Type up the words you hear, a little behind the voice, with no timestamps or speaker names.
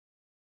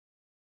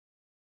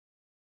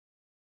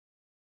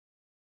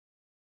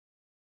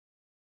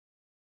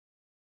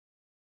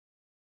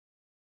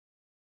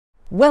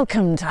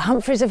Welcome to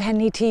Humphreys of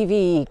Henley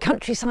TV,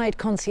 countryside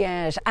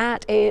concierge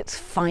at its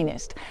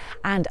finest,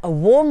 and a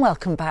warm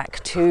welcome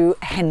back to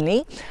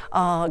Henley,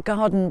 our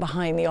garden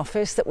behind the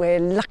office that we're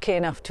lucky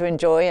enough to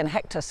enjoy, and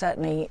Hector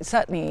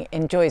certainly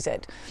enjoys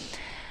it.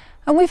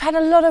 And we've had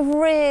a lot of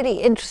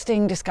really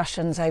interesting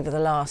discussions over the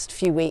last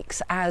few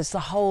weeks as the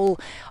whole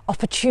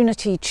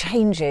opportunity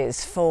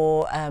changes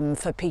for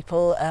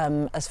people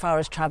as far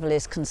as travel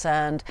is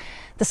concerned.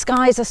 The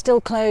skies are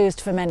still closed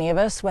for many of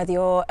us, whether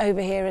you're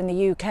over here in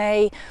the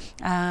UK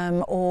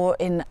or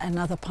in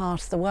another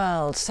part of the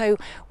world. So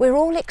we're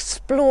all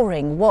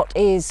exploring what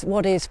is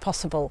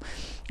possible.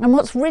 And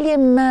what's really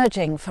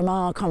emerging from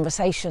our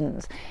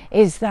conversations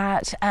is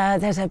that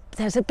there's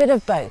a bit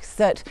of both,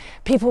 that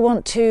people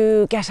want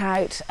to get out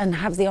and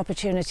have the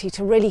opportunity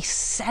to really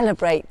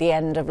celebrate the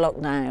end of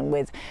lockdown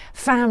with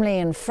family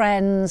and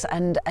friends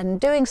and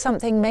doing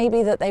something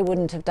maybe that they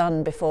wouldn't have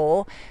done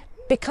before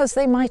because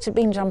they might have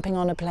been jumping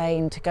on a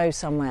plane to go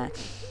somewhere.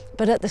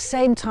 But at the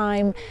same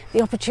time,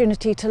 the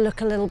opportunity to look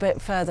a little bit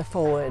further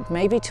forward,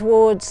 maybe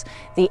towards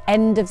the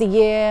end of the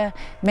year,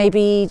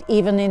 maybe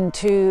even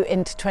into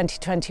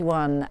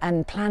 2021,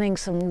 and planning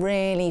some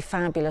really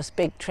fabulous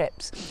big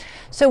trips.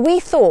 So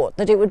we thought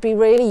that it would be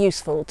really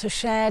useful to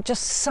share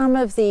just some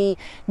of the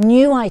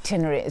new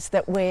itineraries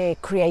that we're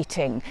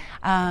creating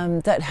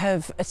that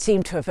have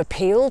seemed to have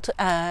appealed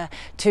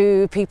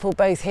to people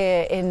both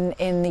here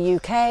in the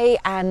UK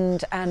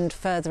and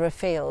further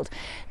afield.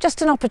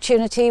 Just an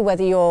opportunity,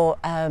 whether you're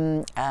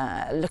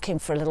looking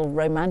for a little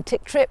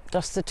romantic trip,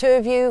 just the two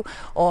of you,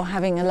 or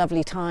having a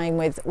lovely time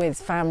with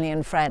family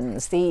and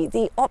friends.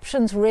 The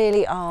options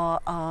really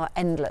are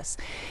endless.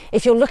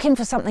 If you're looking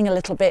for something a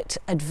little bit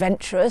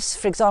adventurous,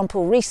 for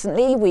example,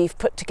 recently we've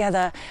put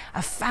together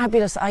a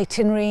fabulous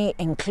itinerary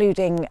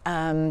including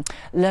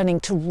learning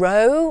to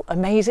row,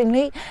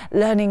 amazingly,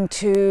 learning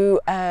to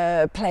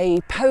play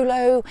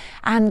polo,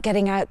 and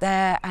getting out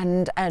there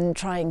and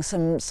trying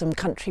some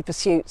country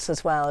pursuits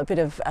as well, a bit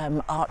of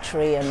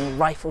archery and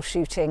rifle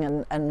shooting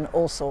and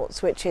all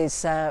sorts, which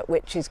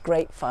is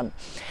great fun.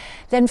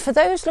 Then for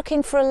those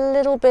looking for a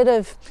little bit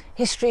of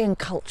history and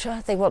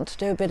culture, they want to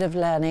do a bit of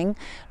learning.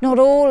 Not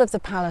all of the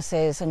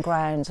palaces and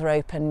grounds are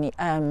open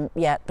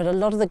yet, but a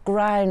lot of the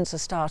grounds are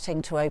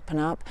starting to open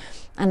up,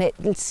 and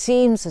it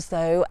seems as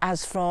though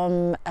as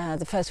from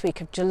the first week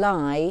of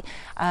July,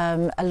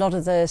 a lot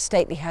of the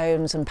stately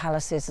homes and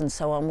palaces and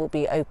so on will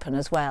be open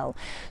as well.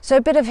 So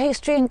a bit of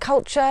history and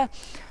culture.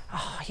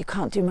 Oh, you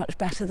can't do much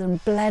better than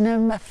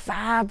Blenheim, a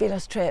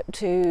fabulous trip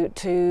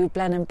to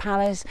Blenheim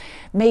Palace,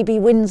 maybe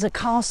Windsor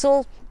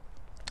Castle,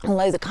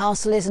 although the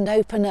castle isn't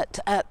open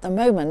at the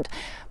moment.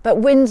 But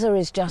Windsor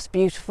is just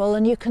beautiful,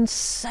 and you can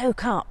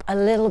soak up a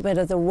little bit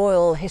of the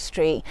royal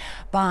history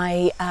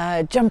by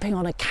jumping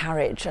on a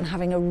carriage and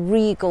having a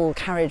regal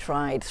carriage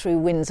ride through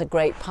Windsor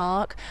Great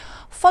Park,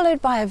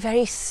 followed by a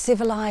very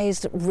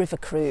civilised river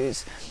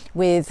cruise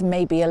with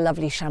maybe a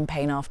lovely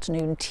champagne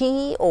afternoon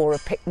tea or a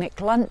picnic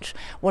lunch,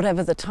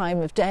 whatever the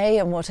time of day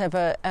and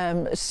whatever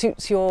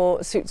suits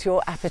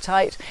your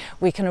appetite.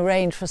 We can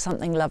arrange for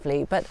something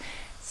lovely. But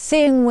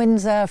seeing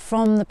Windsor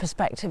from the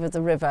perspective of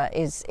the river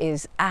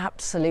is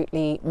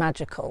absolutely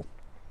magical.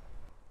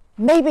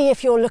 Maybe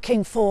if you're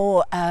looking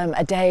for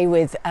a day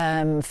with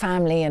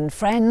family and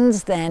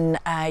friends, then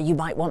you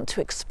might want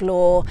to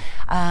explore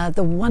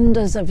the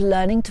wonders of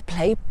learning to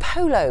play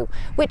polo,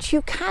 which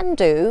you can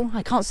do.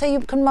 I can't say you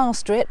can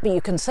master it, but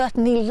you can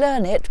certainly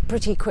learn it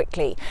pretty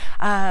quickly.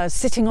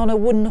 Sitting on a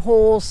wooden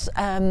horse,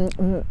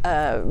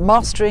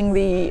 mastering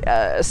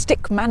the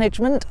stick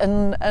management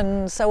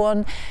and so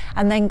on,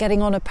 and then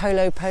getting on a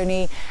polo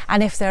pony.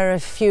 And if there are a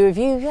few of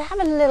you, you have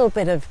a little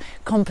bit of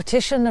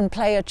competition and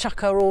play a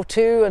chukker or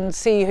two and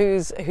see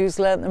who's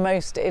learnt the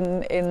most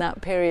in that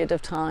period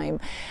of time.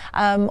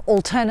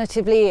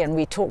 Alternatively, and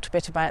we talked a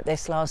bit about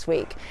this last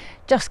week,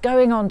 just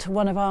going on to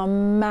one of our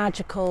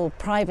magical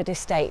private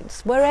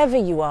estates, wherever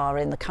you are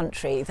in the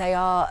country. They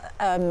are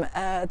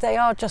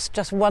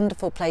just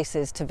wonderful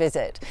places to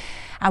visit,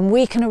 and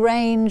we can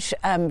arrange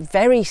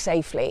very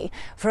safely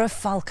for a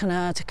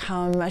falconer to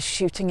come, a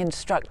shooting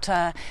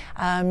instructor.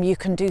 You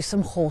can do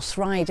some horse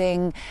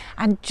riding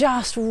and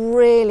just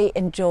really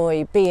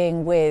enjoy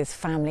being with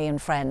family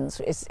and friends.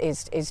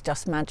 Is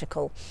just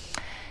magical.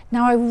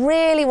 Now, I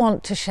really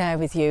want to share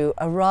with you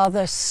a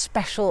rather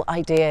special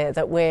idea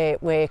that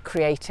we're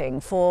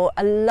creating for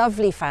a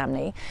lovely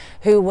family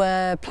who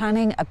were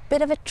planning a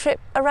bit of a trip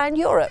around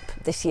Europe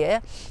this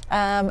year,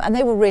 and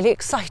they were really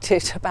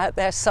excited about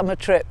their summer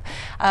trip,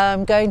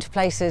 going to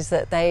places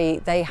that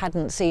they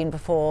hadn't seen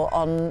before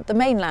on the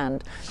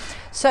mainland.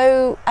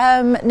 So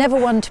never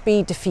one to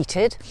be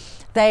defeated.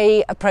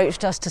 They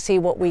approached us to see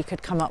what we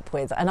could come up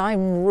with, and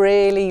I'm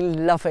really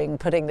loving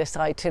putting this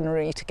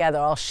itinerary together.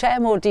 I'll share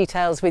more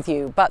details with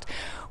you, but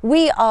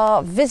we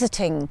are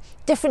visiting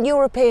different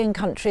European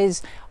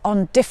countries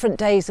on different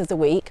days of the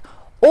week,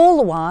 All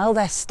the while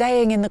they're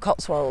staying in the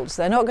Cotswolds.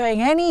 They're not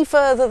going any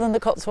further than the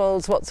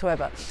Cotswolds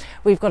whatsoever.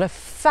 We've got a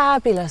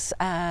fabulous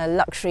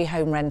luxury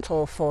home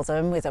rental for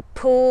them with a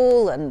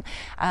pool and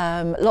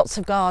lots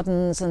of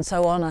gardens and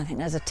so on. I think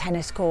there's a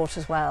tennis court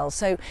as well.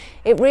 So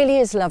it really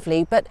is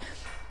lovely, but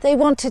they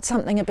wanted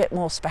something a bit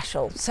more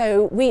special.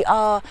 So we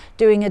are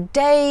doing a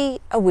day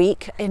a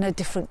week in a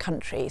different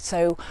country.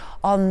 So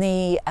on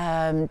the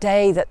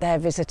day that they're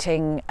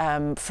visiting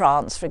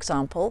France, for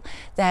example,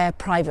 their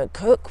private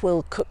cook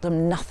will cook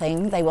them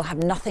nothing. They will have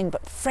nothing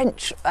but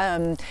French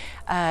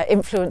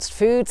influenced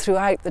food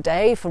throughout the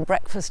day, from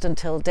breakfast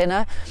until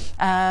dinner.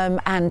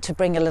 And to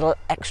bring a little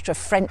extra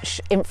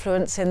French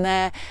influence in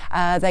there,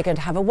 they're going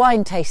to have a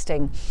wine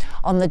tasting.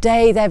 On the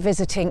day they're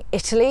visiting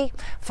Italy,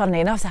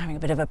 funnily enough, they're having a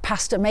bit of a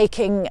pasta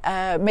making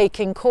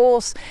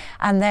course,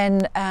 and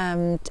then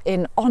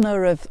in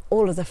honour of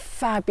all of the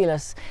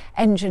fabulous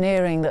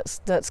engineering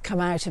that's come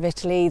out of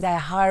Italy, they're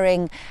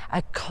hiring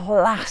a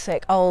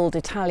classic old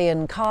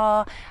Italian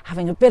car,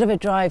 having a bit of a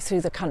drive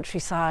through the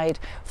countryside,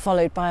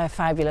 followed by a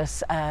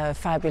fabulous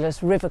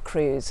river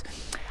cruise.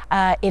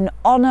 In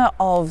honour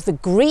of the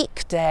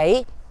Greek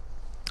day,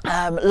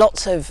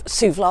 lots of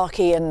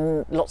souvlaki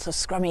and lots of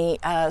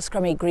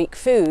scrummy Greek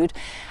food,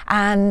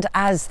 and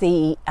as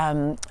the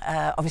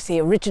obviously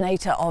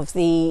originator of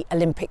the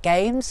Olympic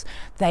Games,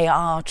 they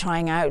are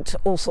trying out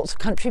all sorts of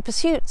country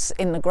pursuits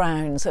in the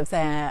grounds of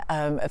their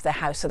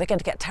house, so they're going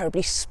to get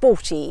terribly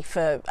sporty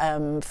for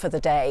the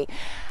day.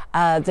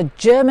 The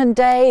German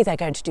day, they're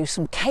going to do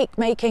some cake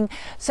making,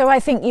 so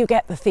I think you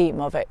get the theme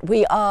of it.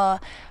 We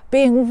are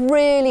being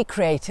really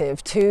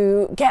creative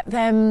to get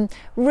them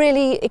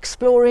really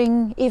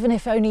exploring, even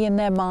if only in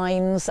their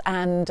minds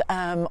and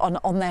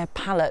on their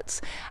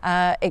palates,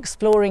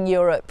 exploring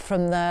Europe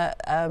from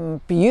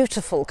the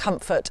beautiful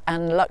comfort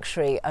and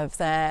luxury of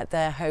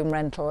their home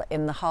rental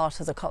in the heart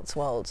of the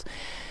Cotswolds.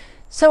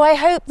 So I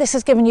hope this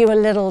has given you a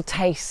little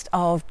taste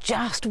of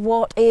just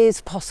what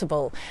is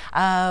possible,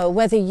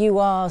 whether you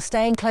are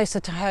staying closer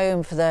to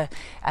home for the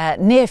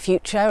near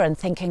future and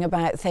thinking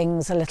about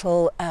things a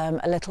little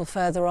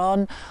further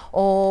on,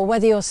 or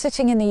whether you're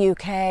sitting in the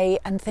UK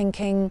and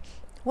thinking,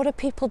 what do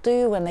people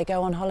do when they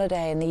go on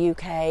holiday in the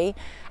UK?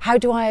 How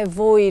do I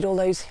avoid all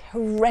those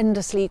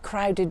horrendously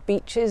crowded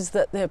beaches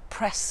that the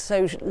press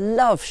so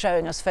love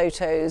showing us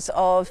photos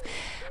of?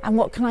 And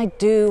what can I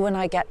do when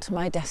I get to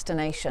my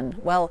destination?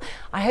 Well,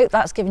 I hope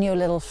that's given you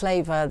a little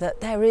flavour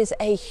that there is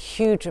a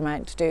huge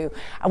amount to do,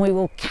 and we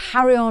will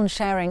carry on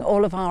sharing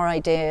all of our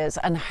ideas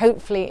and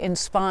hopefully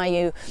inspire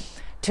you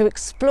to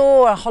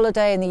explore a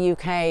holiday in the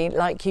UK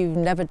like you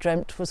never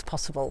dreamt was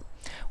possible.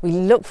 We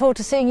look forward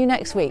to seeing you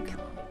next week.